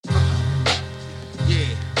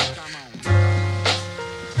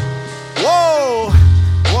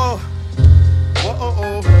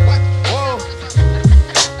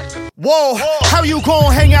you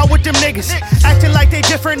gon' hang out with them niggas? Acting like they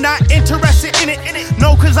different, not interested in it.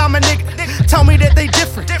 No, cause I'm a nigga. Tell me that they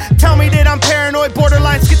different. Tell me that I'm paranoid,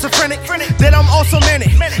 borderline schizophrenic. That I'm also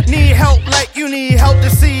manic. Need help like you need help to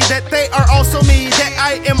see that they are also me. That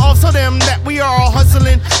I am also them. That we are all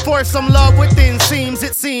hustling for some love within seams.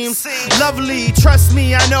 It seems lovely. Trust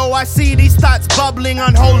me, I know I see these thoughts bubbling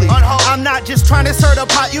unholy. I'm not just trying to stir the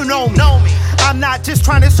pot, you know me. I'm not just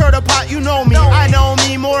trying to stir the pot, you know me. I know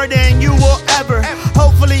me more than you will ever.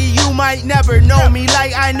 Hopefully you might never know me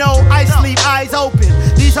like I know. I sleep eyes open.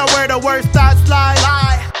 These are where the worst thoughts lie.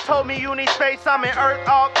 Told me you need space, I'm in earth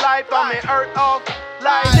off life. I'm in earth off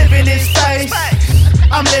life. Living in space.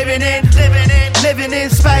 I'm living in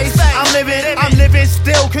space. I'm living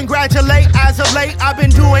still. Congratulate as of late. I've been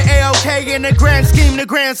doing A-OK in the grand scheme, the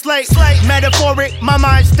grand slate. Metaphoric, my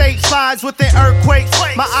mind state slides with the earthquakes.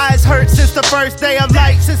 My eyes hurt since the first day of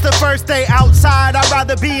light. Since the first day outside, I'd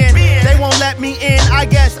rather be in. They won't let me in. I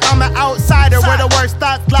guess I'm an outsider. Where the worst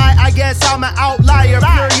thoughts lie, I guess I'm an outlier.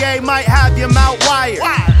 Pure might have your mouth wired.